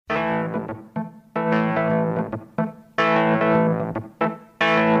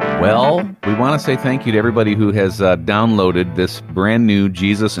Well, we want to say thank you to everybody who has downloaded this brand new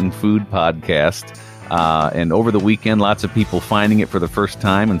Jesus and Food podcast. And over the weekend, lots of people finding it for the first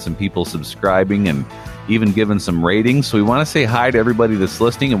time and some people subscribing and even giving some ratings. So we want to say hi to everybody that's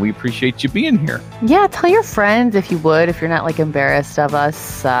listening, and we appreciate you being here. Yeah, tell your friends if you would, if you're not like embarrassed of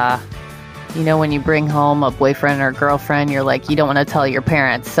us. When you bring home a boyfriend or girlfriend, you're like, you don't want to tell your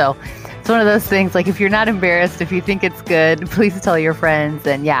parents. So it's one of those things, like if you're not embarrassed, if you think it's good, please tell your friends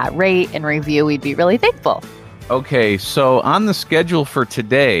and rate and review. We'd be really thankful. Okay, so on the schedule for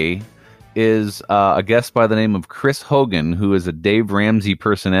today is a guest by the name of Chris Hogan, who is a Dave Ramsey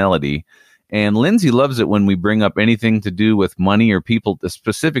personality. And Lindsay loves it when we bring up anything to do with money or people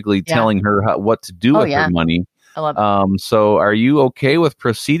specifically telling her what to do with her money. I love it. So are you okay with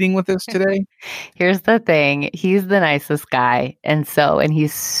proceeding with this today? Here's the thing. He's the nicest guy. And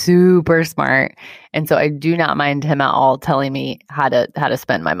he's super smart. And so I do not mind him at all telling me how to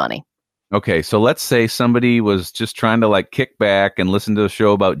spend my money. Okay, so let's say somebody was just trying to like kick back and listen to a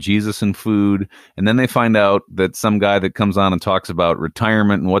show about Jesus and food, and then they find out that some guy that comes on and talks about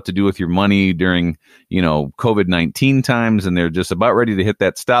retirement and what to do with your money during, COVID-19 times, and they're just about ready to hit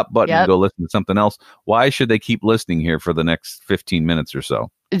that stop button and go listen to something else. Why should they keep listening here for the next 15 minutes or so?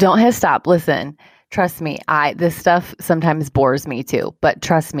 Don't hit stop. Listen. Trust me, this stuff sometimes bores me too, but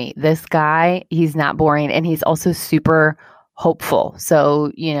trust me, this guy, he's not boring, and he's also super hopeful.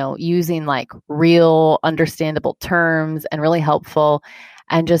 So, using like real understandable terms and really helpful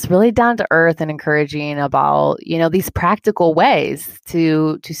and just really down to earth and encouraging about, these practical ways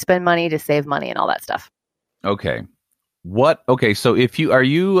to spend money, to save money and all that stuff. Okay. So are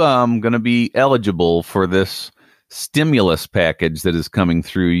you going to be eligible for this stimulus package that is coming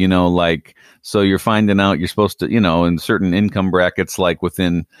through, so you're finding out you're supposed to, in certain income brackets, like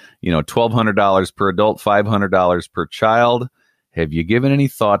within, $1,200 per adult, $500 per child. Have you given any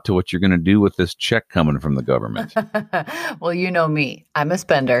thought to what you're going to do with this check coming from the government? Well, you know me, I'm a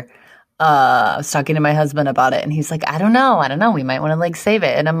spender. I was talking to my husband about it and he's like, I don't know. We might want to save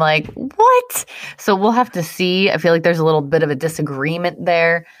it. And I'm like, what? So we'll have to see. I feel like there's a little bit of a disagreement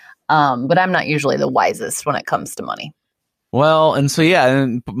there. But I'm not usually the wisest when it comes to money. Well,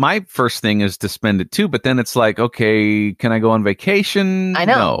 and my first thing is to spend it too, but then it's like, okay, can I go on vacation? I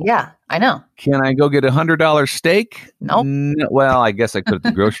know. No. Yeah, I know. Can I go get $100 steak? Nope. No. Well, I guess I could at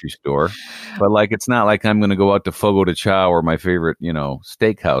the grocery store, but it's not like I'm going to go out to Fogo de Chao or my favorite,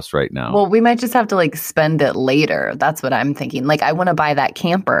 steakhouse right now. Well, we might just have to spend it later. That's what I'm thinking. I want to buy that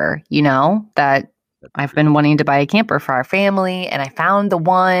camper, that I've been wanting to buy a camper for our family, and I found the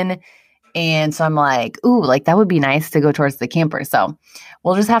one. And so I'm like, ooh, that would be nice to go towards the camper. So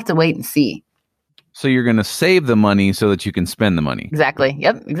we'll just have to wait and see. So you're going to save the money so that you can spend the money. Exactly.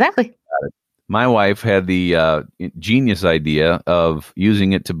 Yep, exactly. My wife had the genius idea of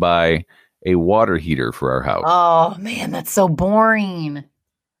using it to buy a water heater for our house. Oh, man, that's so boring.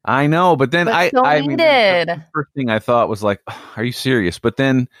 I know, but then the first thing I thought was are you serious? But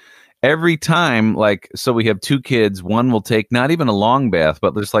then every time, so we have two kids, one will take not even a long bath,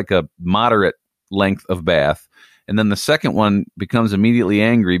 but there's a moderate length of bath. And then the second one becomes immediately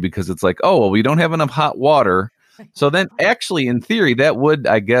angry because it's we don't have enough hot water. So then actually, in theory, that would,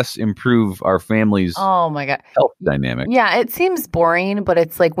 I guess, improve our family's health dynamic. Yeah, it seems boring, but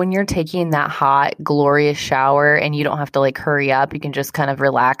it's when you're taking that hot, glorious shower and you don't have to hurry up. You can just kind of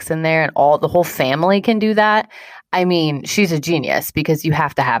relax in there and the whole family can do that. I mean, she's a genius because you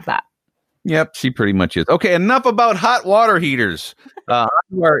have to have that. Yep, she pretty much is. Okay, enough about hot water heaters. On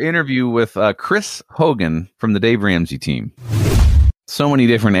to our interview with Chris Hogan from the Dave Ramsey team. So many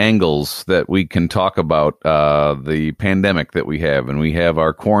different angles that we can talk about the pandemic that we have, and we have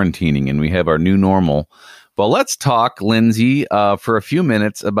our quarantining, and we have our new normal. But let's talk, Lindsay, for a few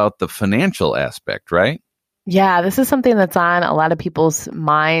minutes about the financial aspect, right? Yeah, this is something that's on a lot of people's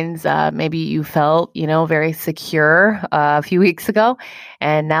minds. Maybe you felt, very secure a few weeks ago.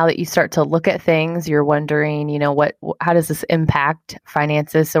 And now that you start to look at things, you're wondering, how does this impact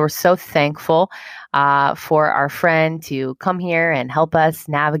finances? So we're so thankful for our friend to come here and help us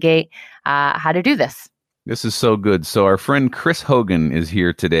navigate how to do this. This is so good. So our friend Chris Hogan is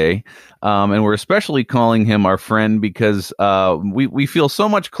here today, and we're especially calling him our friend because we feel so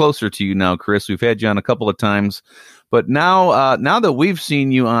much closer to you now, Chris. We've had you on a couple of times, but now that we've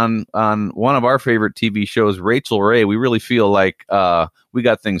seen you on one of our favorite TV shows, Rachel Ray, we really feel like we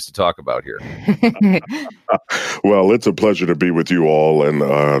got things to talk about here. Well, it's a pleasure to be with you all.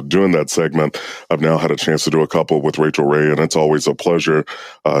 And doing that segment, I've now had a chance to do a couple with Rachel Ray, and it's always a pleasure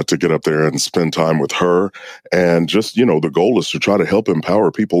to get up there and spend time with her. And just, the goal is to try to help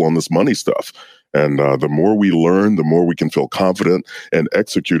empower people on this money stuff. And the more we learn, the more we can feel confident in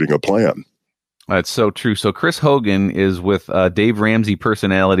executing a plan. That's so true. So Chris Hogan is with Dave Ramsey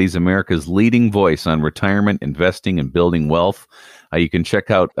Personalities, America's leading voice on retirement, investing, and building wealth. You can check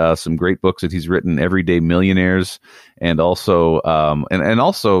out some great books that he's written, Everyday Millionaires, and also and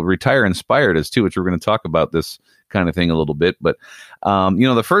also Retire Inspired as too, which we're going to talk about this kind of thing a little bit. But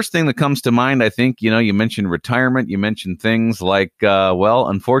the first thing that comes to mind, I think, you mentioned retirement, you mentioned things like,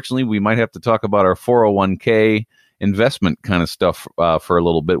 unfortunately, we might have to talk about our 401k investment kind of stuff for a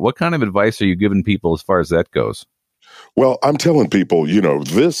little bit. What kind of advice are you giving people as far as that goes? Well, I'm telling people,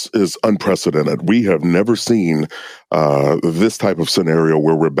 this is unprecedented. We have never seen this type of scenario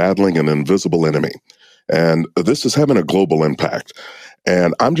where we're battling an invisible enemy. And this is having a global impact.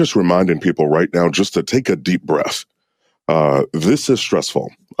 And I'm just reminding people right now just to take a deep breath. This is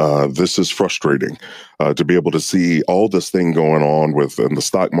stressful. This is frustrating to be able to see all this thing going on in the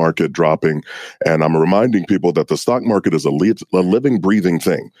stock market dropping. And I'm reminding people that the stock market is a living, breathing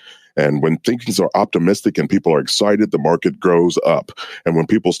thing. And when things are optimistic and people are excited, the market grows up. And when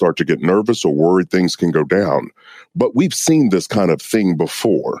people start to get nervous or worried, things can go down. But we've seen this kind of thing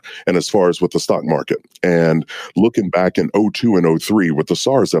before. And as far as with the stock market, and looking back in 2002 and 2003 with the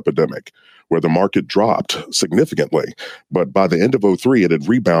SARS epidemic, where the market dropped significantly. But by the end of 2003, it had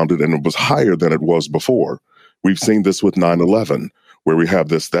rebounded and it was higher than it was before. We've seen this with 9/11, where we have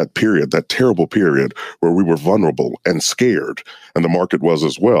that terrible period where we were vulnerable and scared, and the market was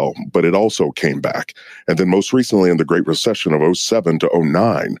as well, but it also came back. And then most recently in the Great Recession of 2007 to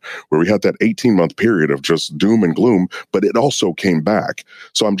 2009, where we had that 18-month period of just doom and gloom, but it also came back.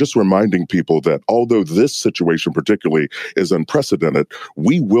 So I'm just reminding people that although this situation particularly is unprecedented,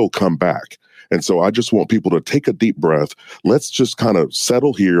 we will come back. And so I just want people to take a deep breath. Let's just kind of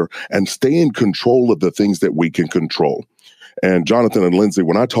settle here and stay in control of the things that we can control. And Jonathan and Lindsay,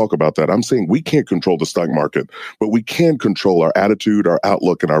 when I talk about that, I'm saying we can't control the stock market, but we can control our attitude, our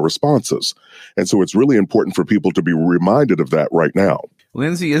outlook, and our responses. And so it's really important for people to be reminded of that right now.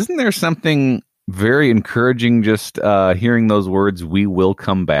 Lindsay, isn't there something very encouraging just hearing those words, we will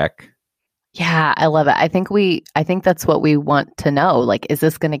come back? Yeah, I love it. I think that's what we want to know. Like, is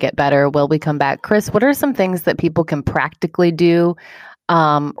this going to get better? Will we come back? Chris, what are some things that people can practically do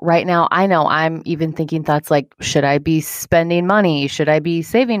right now? I know I'm even thinking thoughts like, should I be spending money? Should I be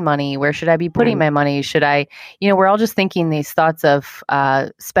saving money? Where should I be putting my money? Should I, we're all just thinking these thoughts of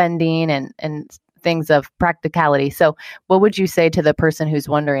spending and things of practicality. So what would you say to the person who's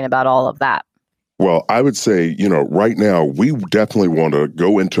wondering about all of that? Well, I would say, right now, we definitely want to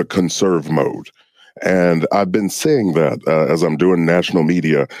go into conserve mode. And I've been saying that as I'm doing national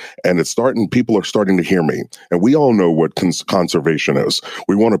media, and people are starting to hear me. And we all know what conservation is.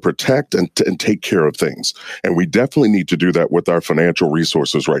 We want to protect and take care of things. And we definitely need to do that with our financial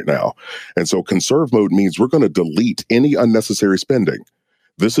resources right now. And so conserve mode means we're going to delete any unnecessary spending.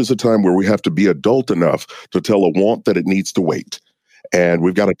 This is a time where we have to be adult enough to tell a want that it needs to wait. And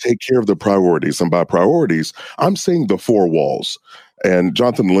we've got to take care of the priorities. And by priorities, I'm saying the 4 walls. And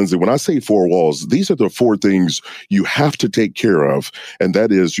Jonathan and Lindsay, when I say 4 walls, these are the 4 things you have to take care of. And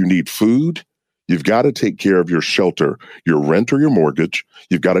that is, you need food. You've got to take care of your shelter, your rent or your mortgage.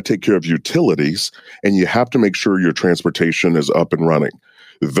 You've got to take care of utilities. And you have to make sure your transportation is up and running.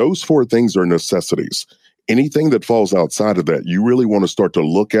 Those 4 things are necessities. Anything that falls outside of that, you really want to start to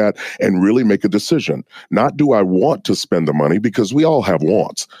look at and really make a decision. Not do I want to spend the money, because we all have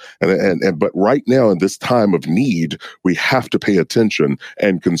wants. But right now in this time of need, we have to pay attention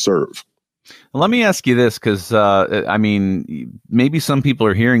and conserve. Let me ask you this, because, maybe some people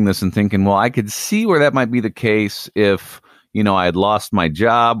are hearing this and thinking, well, I could see where that might be the case if, I had lost my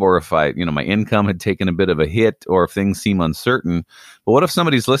job, or if my income had taken a bit of a hit, or if things seem uncertain. But what if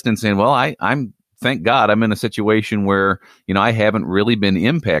somebody's listening saying, well, thank God I'm in a situation where, I haven't really been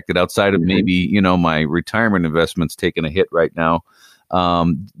impacted outside of maybe, my retirement investments taking a hit right now.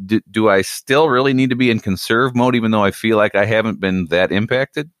 Do I still really need to be in conserve mode, even though I feel like I haven't been that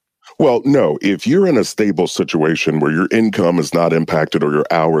impacted? Well, no, if you're in a stable situation where your income is not impacted or your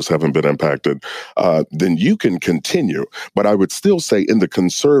hours haven't been impacted, then you can continue. But I would still say in the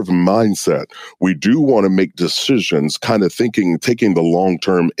conserve mindset, we do want to make decisions kind of taking the long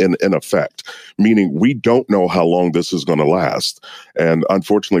term in effect, meaning we don't know how long this is going to last. And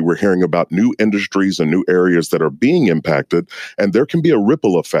unfortunately, we're hearing about new industries and new areas that are being impacted, and there can be a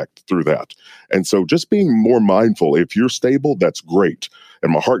ripple effect through that. And so just being more mindful, if you're stable, that's great.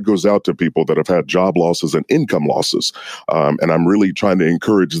 And my heart goes out to people that have had job losses and income losses. And I'm really trying to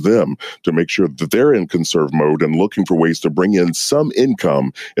encourage them to make sure that they're in conserve mode and looking for ways to bring in some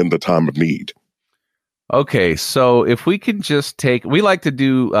income in the time of need. Okay, so if we could just we like to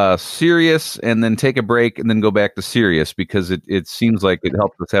do serious and then take a break and then go back to serious because it seems like it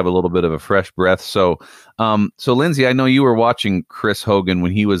helps us have a little bit of a fresh breath. So, so Lindsay, I know you were watching Chris Hogan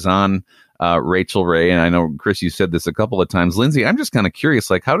when he was on Rachael Ray, and I know Chris, you said this a couple of times. Lindsay, I'm just kind of curious,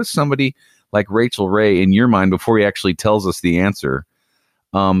 like, how does somebody like Rachael Ray, in your mind, before he actually tells us the answer,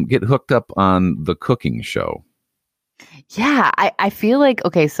 get hooked up on the cooking show? Yeah, I feel like,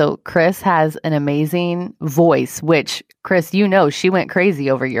 okay, so Chris has an amazing voice, which, Chris, she went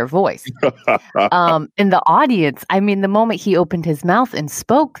crazy over your voice. In the audience, I mean, the moment he opened his mouth and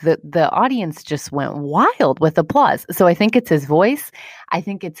spoke, the audience just went wild with applause. So I think it's his voice. I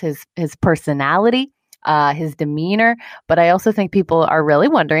think it's his personality, his demeanor. But I also think people are really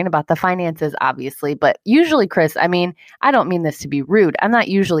wondering about the finances, obviously. But usually, Chris, I mean, I don't mean this to be rude. I'm not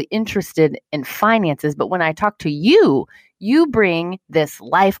usually interested in finances. But when I talk to you, you bring this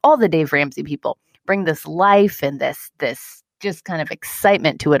life, all the Dave Ramsey people bring this life and this just kind of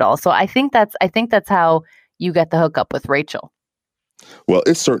excitement to it all. So I think that's how you get the hookup with Rachael. Well,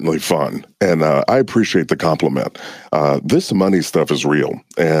 it's certainly fun, and I appreciate the compliment. This money stuff is real,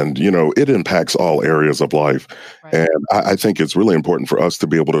 and, it impacts all areas of life. Right. And I think it's really important for us to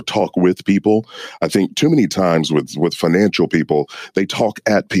be able to talk with people. I think too many times with financial people, they talk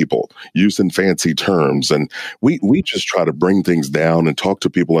at people using fancy terms, and we just try to bring things down and talk to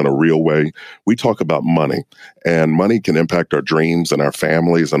people in a real way. We talk about money, and money can impact our dreams and our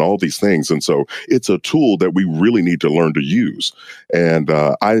families and all these things. And so it's a tool that we really need to learn to use. And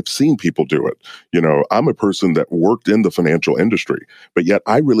I've seen people do it. I'm a person that worked in the financial industry, but yet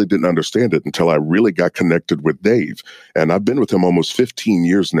I really didn't understand it until I really got connected with Dave. And I've been with him almost 15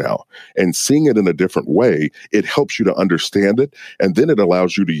 years now. And seeing it in a different way, it helps you to understand it. And then it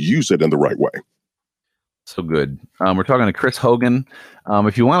allows you to use it in the right way. So good. We're talking to Chris Hogan.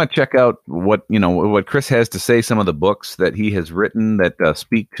 If you want to check out what Chris has to say, some of the books that he has written that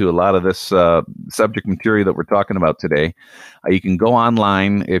speak to a lot of this subject material that we're talking about today, you can go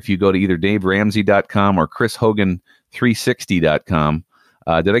online. If you go to either DaveRamsey.com or ChrisHogan360.com.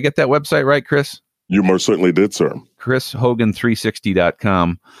 Did I get that website right, Chris? You most certainly did, sir.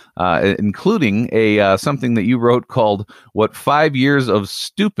 ChrisHogan360.com, including something that you wrote called "What 5 Years of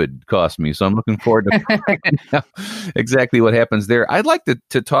Stupid Cost Me." So I'm looking forward to finding out exactly what happens there. I'd like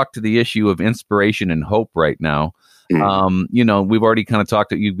to talk to the issue of inspiration and hope right now. We've already kind of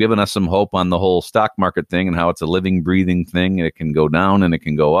talked. You've given us some hope on the whole stock market thing and how it's a living, breathing thing. And it can go down and it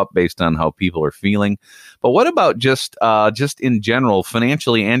can go up based on how people are feeling. But what about just in general,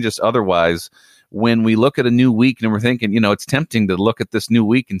 financially and just otherwise? When we look at a new week and we're thinking, it's tempting to look at this new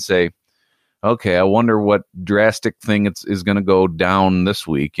week and say, okay, I wonder what drastic thing is going to go down this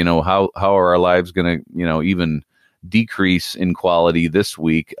week. How are our lives going to, even decrease in quality this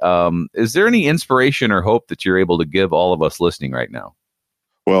week? Is there any inspiration or hope that you're able to give all of us listening right now?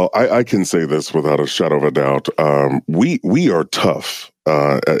 Well, I can say this without a shadow of a doubt. We are tough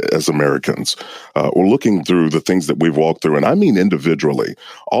as Americans. We're looking through the things that we've walked through, and I mean individually.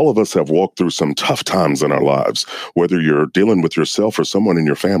 All of us have walked through some tough times in our lives, whether you're dealing with yourself or someone in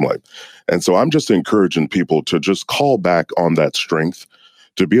your family. And so I'm just encouraging people to just call back on that strength,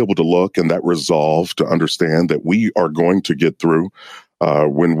 to be able to look and that resolve to understand that we are going to get through.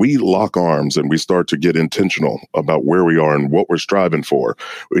 When we lock arms and we start to get intentional about where we are and what we're striving for,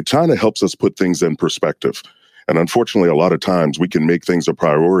 it kind of helps us put things in perspective. And unfortunately, a lot of times we can make things a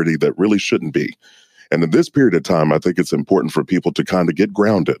priority that really shouldn't be. And in this period of time, I think it's important for people to kind of get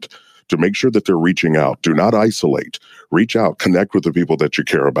grounded, to make sure that they're reaching out. Do not isolate. Reach out, connect with the people that you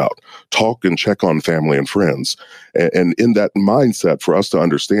care about. Talk and check on family and friends. And in that mindset, for us to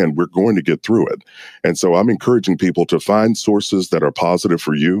understand, we're going to get through it. And so I'm encouraging people to find sources that are positive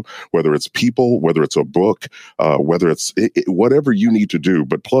for you, whether it's people, whether it's a book, whether it's whatever you need to do,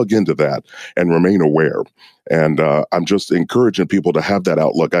 but plug into that and remain aware. And I'm just encouraging people to have that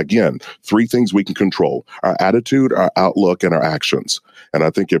outlook. Again, 3 things we can control: our attitude, our outlook, and our actions. And I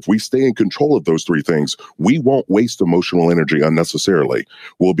think if we stay in control of those 3 things, we won't waste emotional energy unnecessarily.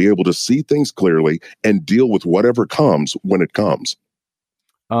 We'll be able to see things clearly and deal with whatever comes when it comes.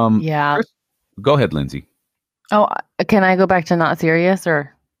 Yeah. Chris, go ahead, Lindsay. Oh, can I go back to not serious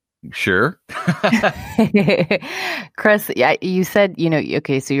or? Sure. Chris, you said,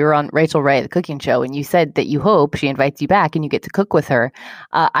 okay, so you're on Rachael Ray, the cooking show, and you said that you hope she invites you back and you get to cook with her.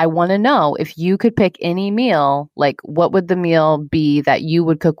 I want to know if you could pick any meal, like what would the meal be that you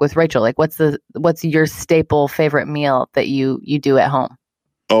would cook with Rachael? Like what's your staple favorite meal that you do at home?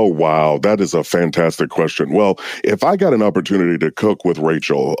 Oh, wow. That is a fantastic question. Well, if I got an opportunity to cook with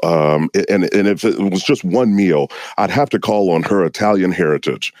Rachel, and if it was just one meal, I'd have to call on her Italian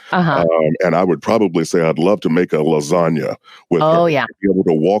heritage. Uh-huh. And I would probably say I'd love to make a lasagna with Oh, her. yeah. To be able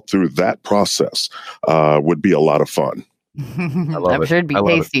to walk through that process would be a lot of fun. I'm sure it'd be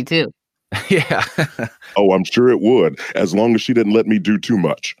tasty too. Yeah. Oh, I'm sure it would, as long as she didn't let me do too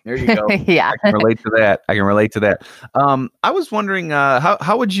much. There you go. Yeah. I can relate to that. I was wondering,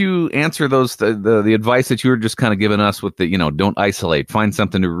 how would you answer the advice that you were just kind of giving us with the, don't isolate, find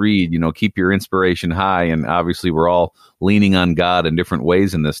something to read, keep your inspiration high. And obviously we're all leaning on God in different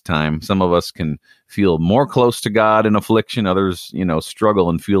ways in this time. Some of us can feel more close to God in affliction. Others, struggle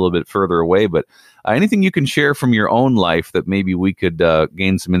and feel a bit further away. But anything you can share from your own life that maybe we could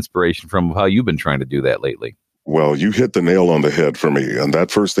gain some inspiration from how you've been trying to do that lately? Well, you hit the nail on the head for me. And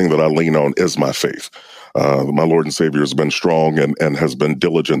that first thing that I lean on is my faith. My Lord and Savior has been strong and has been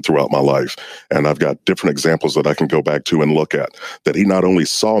diligent throughout my life. And I've got different examples that I can go back to and look at, that he not only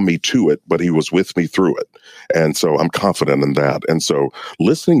saw me to it, but he was with me through it. And so I'm confident in that. And so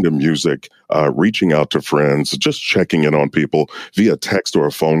listening to music, reaching out to friends, just checking in on people via text or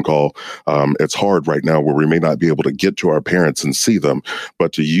a phone call. It's hard right now where we may not be able to get to our parents and see them,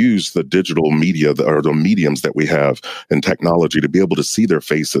 but to use the digital media or the mediums that we have in technology to be able to see their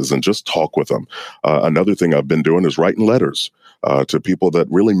faces and just talk with them. Another thing I've been doing is writing letters to people that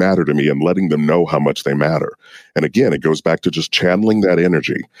really matter to me and letting them know how much they matter. And again, it goes back to just channeling that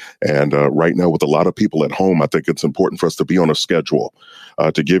energy. And right now, with a lot of people at home, I think it's important for us to be on a schedule,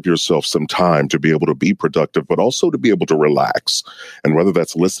 to give yourself some time to be able to be productive, but also to be able to relax. And whether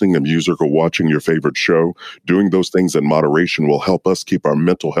that's listening to music or watching your favorite show, doing those things in moderation will help us keep our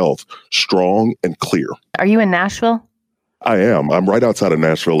mental health strong and clear. Are you in Nashville? I am. I'm right outside of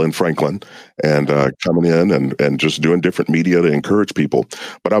Nashville in Franklin, and coming in and just doing different media to encourage people.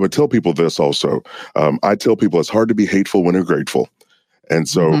 But I would tell people this also. I tell people it's hard to be hateful when you're grateful. And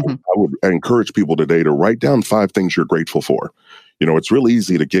so I would encourage people today to write down 5 things you're grateful for. It's really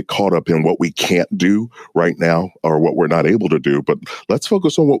easy to get caught up in what we can't do right now or what we're not able to do, but let's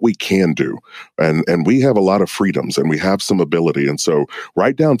focus on what we can do. And we have a lot of freedoms and we have some ability. And so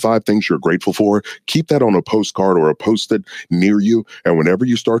write down 5 things you're grateful for. Keep that on a postcard or a Post-it near you. And whenever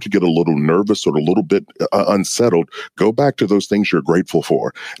you start to get a little nervous or a little bit unsettled, go back to those things you're grateful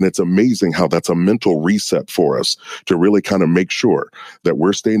for. And it's amazing how that's a mental reset for us to really kind of make sure that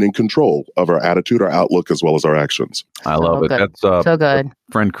we're staying in control of our attitude, our outlook, as well as our actions. I love it. Good. That's so good.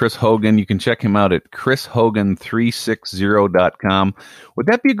 Friend Chris Hogan. You can check him out at chrishogan360.com. Would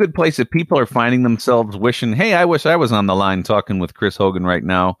that be a good place if people are finding themselves wishing, hey, I wish I was on the line talking with Chris Hogan right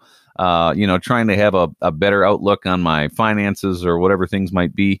now, trying to have a better outlook on my finances or whatever things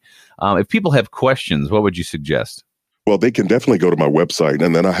might be. If people have questions, what would you suggest? Well, they can definitely go to my website,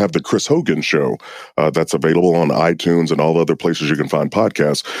 and then I have the Chris Hogan Show that's available on iTunes and all other places you can find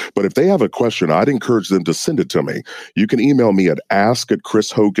podcasts. But if they have a question, I'd encourage them to send it to me. You can email me at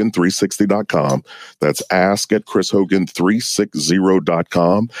ask@chrishogan360.com. That's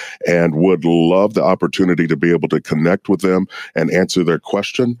ask@chrishogan360.com, and would love the opportunity to be able to connect with them and answer their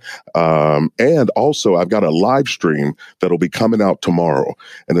question. And also, I've got a live stream that'll be coming out tomorrow,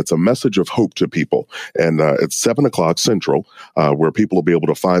 and it's a message of hope to people. And it's 7 o'clock Central, where people will be able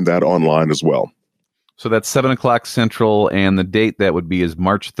to find that online as well. So that's 7 o'clock Central, and the date that would be is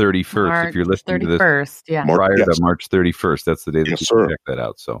March 31st. If you're listening to this prior to March 31st, that's the day that you can check that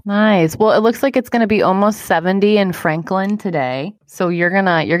out. So nice. Well, it looks like it's going to be almost 70 in Franklin today. So you're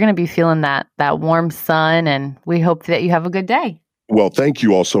gonna be feeling that warm sun, and we hope that you have a good day. Well, thank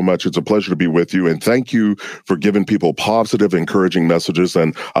you all so much. It's a pleasure to be with you, and thank you for giving people positive, encouraging messages.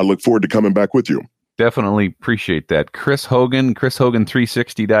 And I look forward to coming back with you. Definitely appreciate that. Chris Hogan,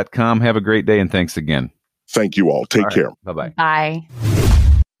 chrishogan360.com. Have a great day, and thanks again. Thank you all. Take care. Bye-bye. Bye.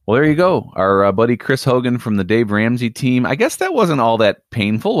 Well, there you go. Our buddy Chris Hogan from the Dave Ramsey team. I guess that wasn't all that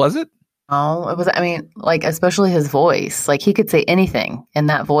painful, was it? Oh, it was. I mean, especially his voice. He could say anything in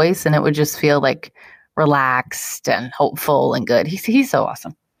that voice, and it would just feel relaxed and hopeful and good. He's so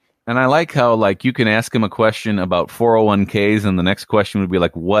awesome. And I like how, you can ask him a question about 401ks, and the next question would be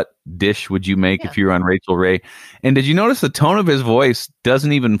what dish would you make if you were on Rachel Ray? And did you notice the tone of his voice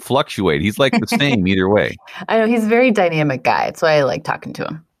doesn't even fluctuate? He's the same either way. I know. He's a very dynamic guy. That's why I like talking to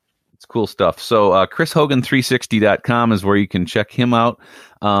him. It's cool stuff. So chrishogan360.com is where you can check him out.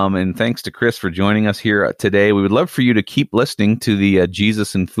 And thanks to Chris for joining us here today. We would love for you to keep listening to the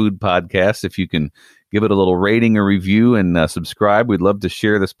Jesus and Food podcast. If you can give it a little rating or review and subscribe, we'd love to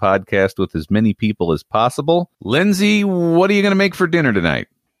share this podcast with as many people as possible. Lindsay, what are you going to make for dinner tonight?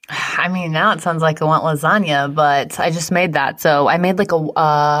 I mean, now it sounds like I want lasagna, but I just made that. So I made like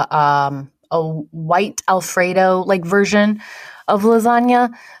a white Alfredo like version of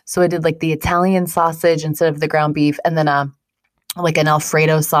lasagna. So I did like the Italian sausage instead of the ground beef, and then like an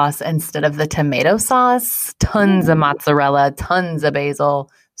Alfredo sauce instead of the tomato sauce. Tons of mozzarella, tons of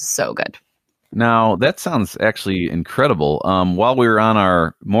basil. So good. Now, that sounds actually incredible. While we were on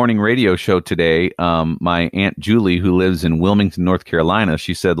our morning radio show today, my Aunt Julie, who lives in Wilmington, North Carolina,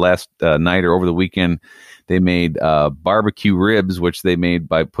 she said last night or over the weekend, they made barbecue ribs, which they made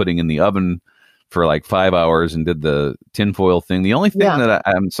by putting in the oven for like 5 hours and did the tinfoil thing. The only thing that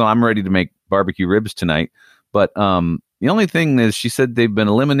I'm ready to make barbecue ribs tonight, but the only thing is she said they've been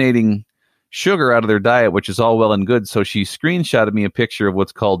eliminating sugar out of their diet, which is all well and good. So she screenshotted me a picture of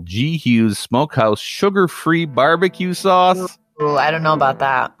what's called G. Hughes Smokehouse sugar-free barbecue sauce. Ooh, I don't know about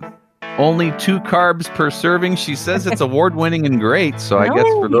that. Only 2 carbs per serving. She says it's award-winning and great. So I guess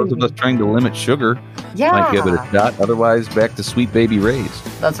for those of us trying to limit sugar, might give it a shot. Otherwise, back to Sweet Baby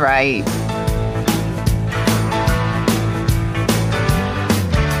Ray's. That's right.